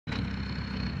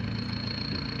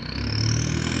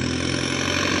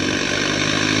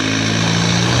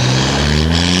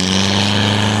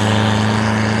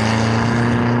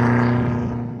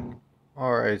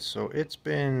guys, so it's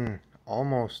been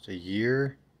almost a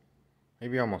year,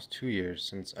 maybe almost 2 years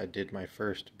since I did my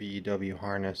first BEW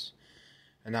harness,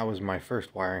 and that was my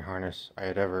first wiring harness I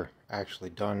had ever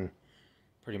actually done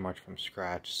pretty much from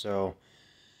scratch. So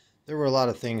there were a lot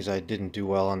of things I didn't do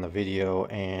well on the video,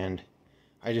 and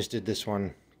I just did this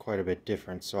one quite a bit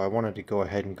different. So I wanted to go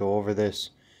ahead and go over this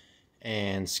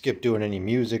and skip doing any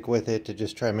music with it to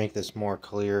just try to make this more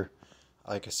clear.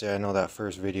 Like I say, I know that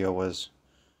first video was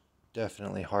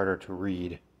definitely harder to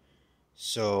read.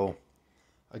 So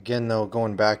again though,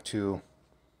 going back to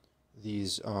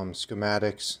these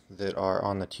schematics that are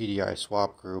on the TDI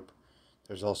swap group,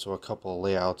 there's also a couple of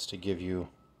layouts to give you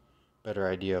a better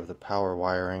idea of the power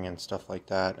wiring and stuff like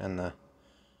that, and the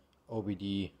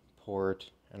OBD port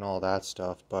and all that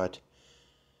stuff. But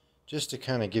just to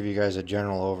kind of give you guys a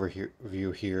general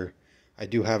overview here, I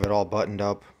do have it all buttoned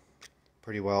up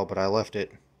pretty well, but I left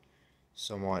it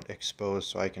somewhat exposed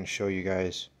so I can show you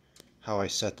guys how I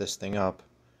set this thing up.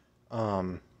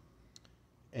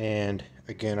 And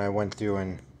again, I went through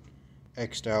and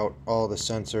X'd out all the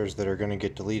sensors that are going to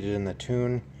get deleted in the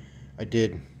tune. I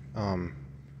did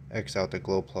X out the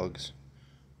glow plugs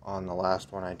on the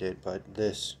last one I did, but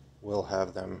this will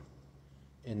have them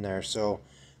in there. So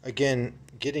again,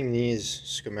 getting these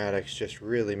schematics just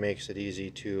really makes it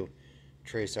easy to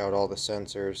trace out all the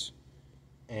sensors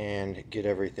and get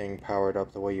everything powered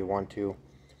up the way you want to.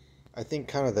 I think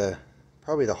kind of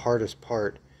probably the hardest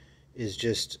part is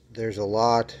just there's a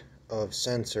lot of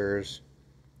sensors,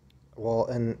 well,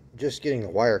 and just getting the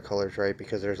wire colors right,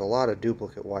 because there's a lot of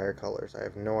duplicate wire colors. I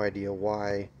have no idea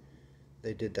why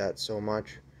they did that so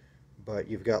much, but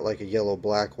you've got like a yellow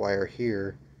black wire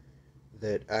here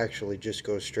that actually just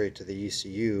goes straight to the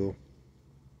ECU,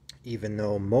 even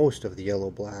though most of the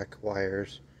yellow black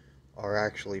wires are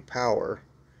actually power.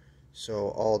 So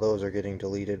all those are getting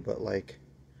deleted, but like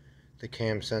the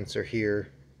cam sensor here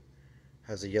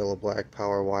has a yellow black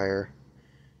power wire,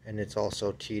 and it's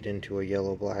also teed into a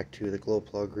yellow black to the glow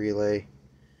plug relay.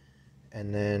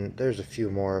 And then there's a few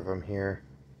more of them here,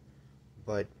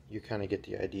 but you kind of get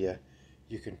the idea.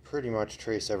 You can pretty much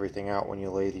trace everything out when you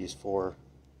lay these four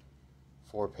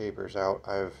papers out.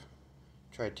 I've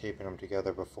tried taping them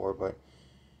together before, but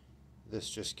this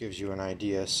just gives you an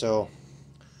idea. So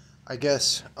I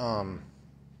guess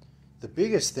the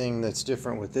biggest thing that's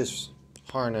different with this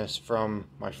harness from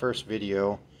my first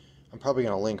video, I'm probably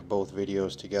going to link both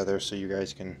videos together so you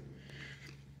guys can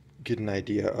get an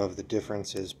idea of the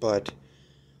differences, but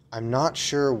I'm not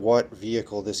sure what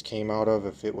vehicle this came out of,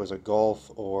 if it was a Golf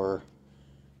or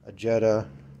a Jetta,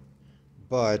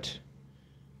 but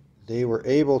they were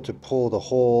able to pull the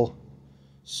whole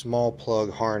small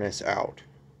plug harness out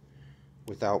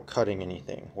without cutting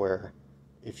anything, where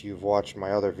if you've watched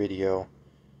my other video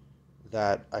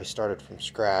that I started from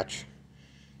scratch.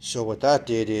 So what that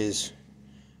did is,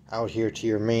 out here to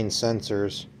your main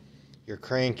sensors, your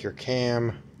crank, your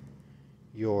cam,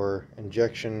 your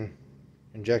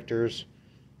injectors,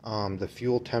 the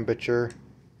fuel temperature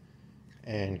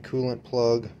and coolant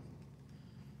plug,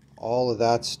 all of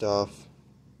that stuff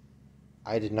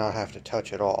I did not have to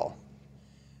touch at all.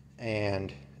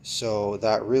 And so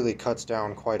that really cuts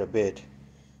down quite a bit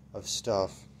of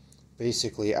stuff.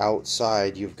 Basically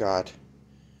outside you've got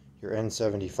your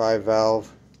N75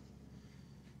 valve,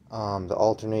 the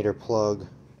alternator plug,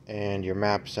 and your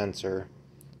map sensor,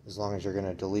 as long as you're going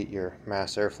to delete your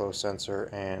mass airflow sensor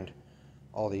and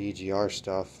all the EGR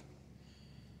stuff.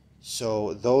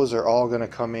 So those are all going to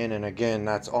come in, and again,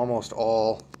 that's almost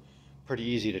all pretty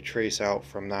easy to trace out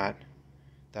from that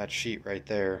sheet right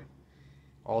there.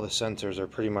 All the sensors are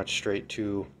pretty much straight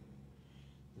to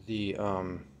the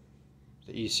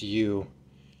ECU.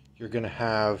 You're going to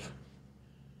have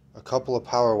a couple of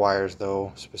power wires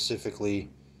though, specifically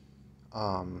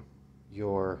I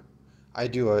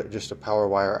do just a power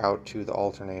wire out to the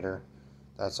alternator.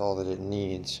 That's all that it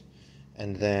needs.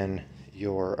 And then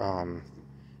your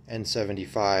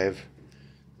N75,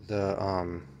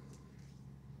 the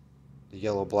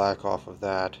yellow black off of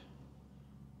that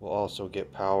will also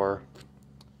get power.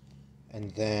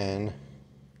 And then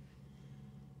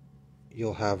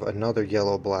you'll have another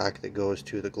yellow black that goes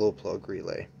to the glow plug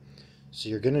relay. So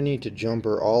you're going to need to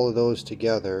jumper all of those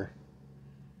together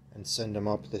and send them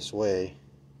up this way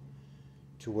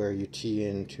to where you tee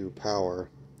into power.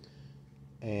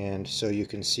 And so you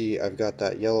can see I've got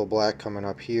that yellow black coming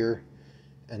up here,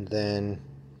 and then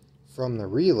from the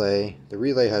relay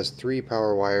has 3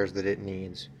 power wires that it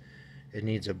needs. It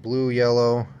needs a blue,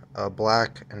 yellow, a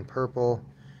black and purple,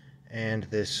 and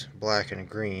this black and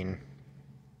green.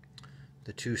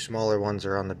 The 2 smaller ones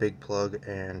are on the big plug,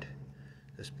 and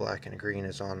this black and green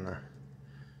is on the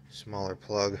smaller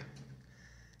plug.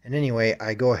 And anyway,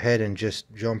 I go ahead and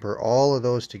just jumper all of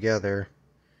those together.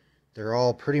 They're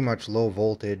all pretty much low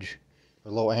voltage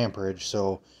or low amperage,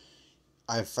 so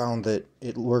I've found that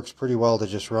it works pretty well to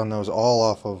just run those all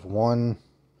off of one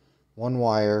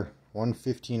wire, one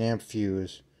 15 amp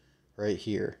fuse right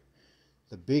here.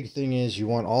 The big thing is you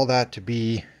want all that to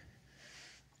be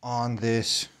on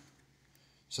this.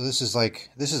 So this is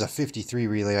a 53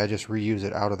 relay. I just reuse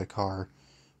it out of the car,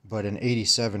 but an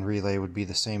 87 relay would be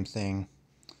the same thing.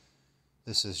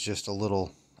 This is just a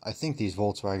little, I think these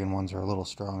Volkswagen ones are a little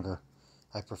stronger.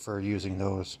 I prefer using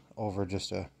those over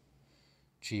just a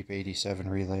cheap 87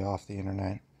 relay off the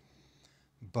internet.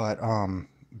 But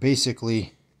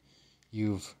basically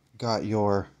you've got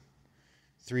your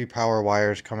 3 power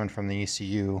wires coming from the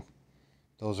ECU.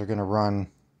 Those are going to run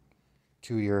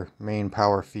to your main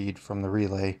power feed from the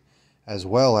relay, as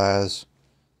well as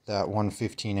that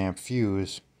 115 amp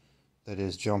fuse that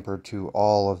is jumpered to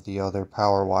all of the other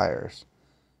power wires.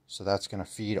 So that's going to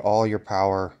feed all your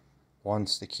power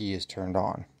once the key is turned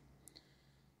on.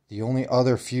 The only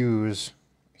other fuse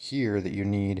here that you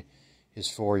need is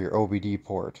for your OBD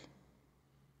port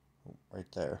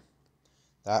right there.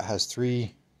 That has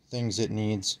 3 things it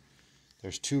needs.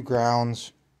 There's 2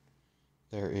 grounds,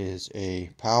 there is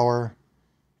a power,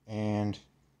 and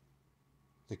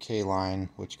the K line,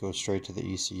 which goes straight to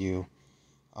the ECU.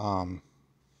 You'll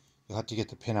have to get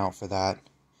the pin out for that.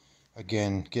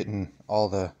 Again, getting all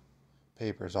the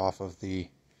papers off of the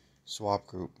swap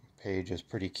group page is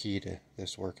pretty key to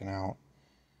this working out.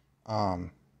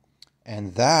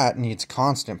 And that needs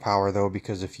constant power though,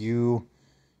 because if you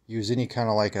use any kind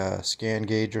of like a scan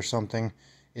gauge or something,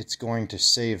 it's going to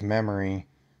save memory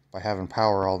by having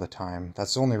power all the time.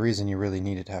 That's the only reason you really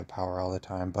need it to have power all the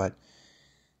time. But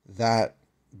that,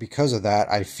 because of that,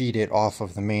 I feed it off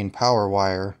of the main power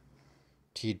wire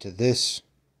teed to this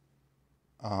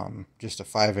just a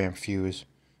 5 amp fuse,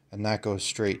 and that goes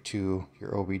straight to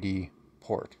your OBD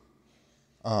port.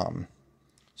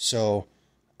 So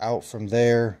out from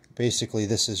there, basically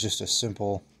this is just a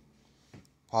simple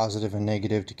positive and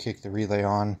negative to kick the relay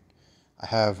on.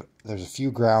 There's a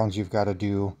few grounds you've got to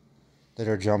do that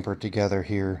are jumpered together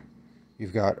here.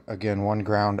 You've got, again, one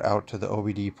ground out to the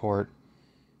OBD port.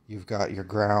 You've got your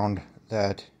ground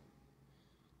that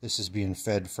this is being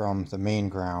fed from the main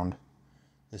ground.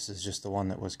 This is just the one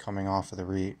that was coming off of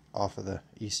the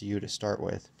ECU to start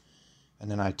with. And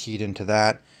then I teed into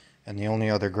that, and the only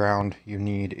other ground you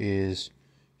need is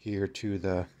here to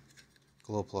the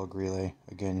glow plug relay.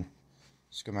 Again,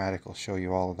 schematic will show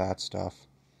you all of that stuff.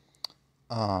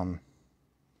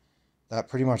 That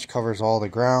pretty much covers all the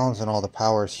grounds and all the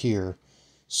powers here.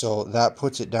 So that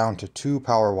puts it down to 2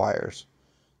 power wires.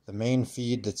 The main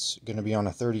feed that's going to be on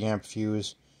a 30 amp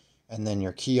fuse, and then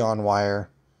your key on wire.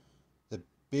 The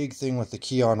big thing with the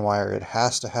key on wire, it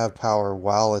has to have power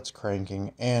while it's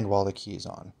cranking and while the key's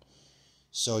on.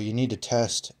 So you need to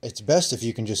test. It's best if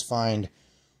you can just find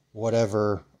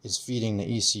whatever is feeding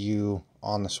the ECU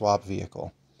on the swap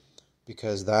vehicle,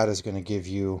 because that is going to give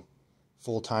you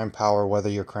full-time power whether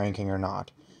you're cranking or not.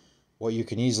 What you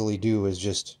can easily do is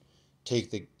just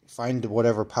find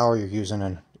whatever power you're using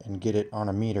and get it on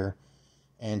a meter,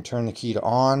 and turn the key to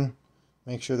on,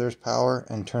 make sure there's power,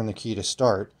 and turn the key to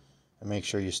start and make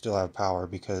sure you still have power,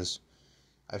 because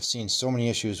I've seen so many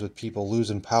issues with people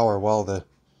losing power while the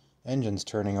engine's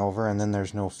turning over, and then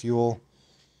there's no fuel,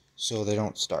 so they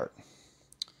don't start.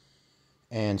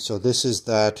 And so this is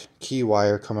that key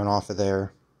wire coming off of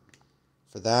there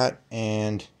for that,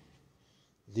 and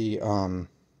the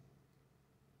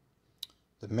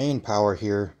main power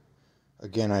here,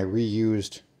 again, I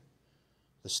reused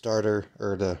the starter,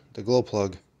 or the glow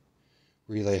plug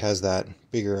relay has that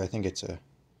bigger, I think it's a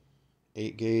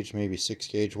 8 gauge, maybe 6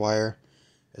 gauge wire,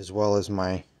 as well as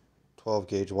my 12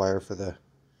 gauge wire for the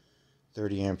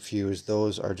 30 amp fuse.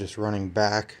 Those are just running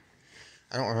back.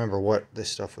 I don't remember what this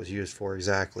stuff was used for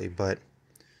exactly, but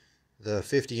the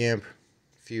 50 amp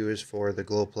fuse for the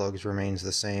glow plugs remains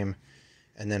the same,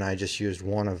 and then I just used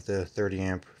one of the 30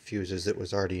 amp fuses that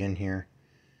was already in here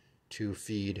to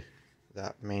feed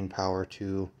that main power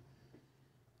to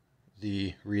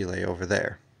the relay over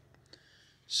there.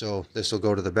 So this will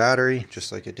go to the battery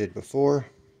just like it did before,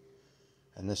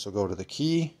 and this will go to the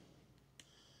key,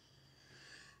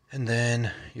 and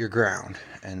then your ground,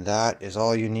 and that is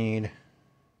all you need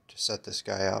to set this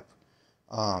guy up.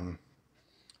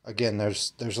 Again,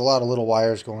 there's a lot of little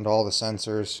wires going to all the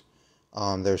sensors.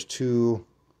 There's 2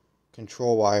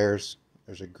 control wires.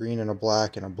 There's a green and a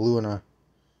black and a blue and a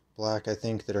black, I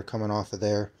think, that are coming off of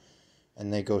there,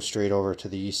 and they go straight over to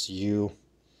the ECU.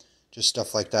 Just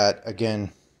stuff like that.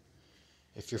 Again,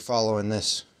 if you're following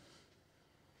this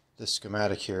the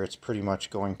schematic here, it's pretty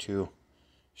much going to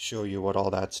show you what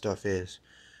all that stuff is.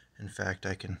 In fact,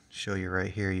 I can show you right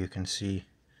here. You can see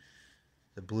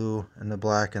the blue and the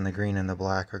black and the green and the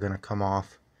black are going to come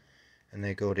off, and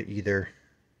they go to either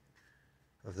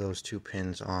of those 2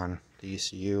 pins on the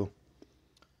ECU.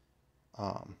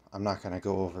 I'm not going to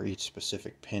go over each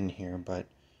specific pin here, but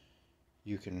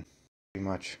you can pretty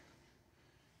much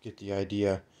get the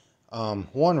idea.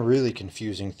 One really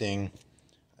confusing thing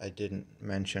I didn't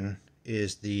mention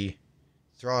is the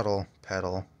throttle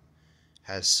pedal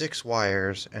has 6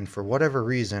 wires, and for whatever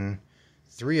reason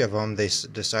 3 of them they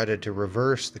decided to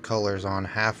reverse the colors on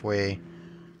halfway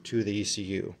to the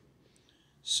ECU.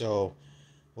 So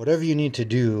whatever you need to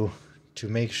do to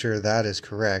make sure that is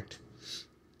correct,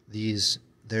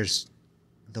 there's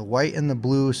the white and the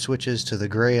blue switches to the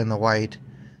gray and the white,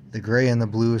 the gray and the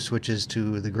blue switches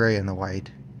to the gray and the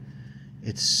white.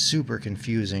 It's super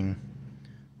confusing,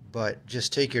 but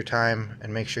just take your time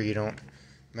and make sure you don't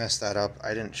mess that up.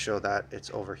 I didn't show that,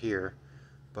 it's over here,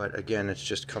 but again, it's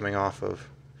just coming off of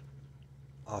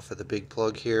the big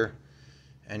plug here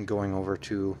and going over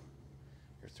to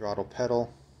your throttle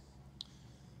pedal.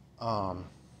 I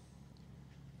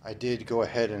did go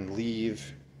ahead and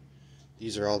leave,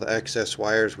 these are all the excess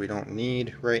wires we don't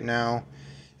need right now,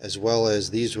 as well as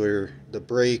these were the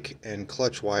brake and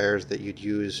clutch wires that you'd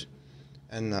use,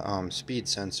 and the speed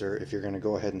sensor if you're going to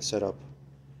go ahead and set up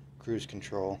cruise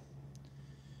control.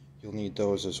 You'll need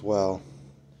those as well.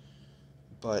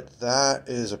 But that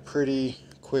is a pretty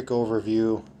quick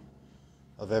overview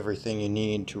of everything you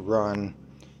need to run.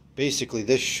 Basically,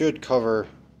 this should cover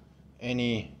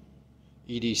any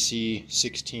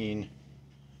EDC16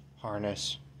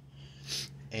 harness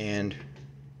and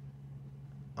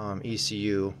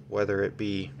ECU, whether it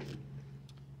be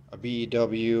a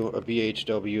BEW, a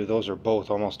BHW. Those are both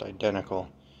almost identical,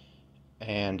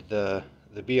 and the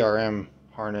BRM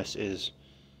harness is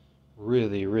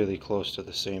really close to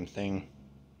the same thing.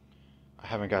 I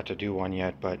haven't got to do one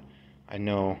yet, but I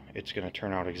know it's going to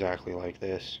turn out exactly like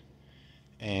this.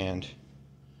 And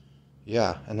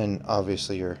yeah, and then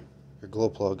obviously your glow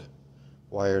plug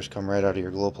wires come right out of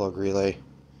your glow plug relay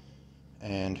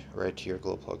and right to your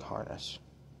glow plug harness.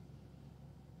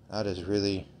 That is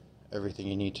really everything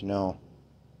you need to know.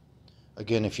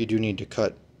 Again, if you do need to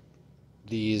cut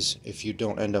these, if you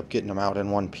don't end up getting them out in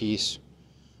one piece,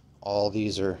 all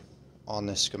these are on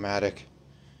this schematic,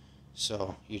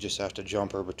 so you just have to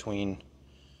jumper between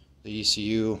the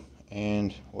ECU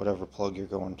and whatever plug you're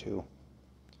going to.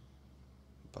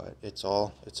 But it's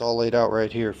all laid out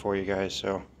right here for you guys,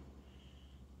 so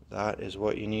that is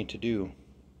what you need to do.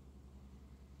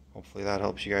 Hopefully that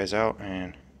helps you guys out,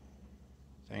 and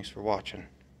thanks for watching.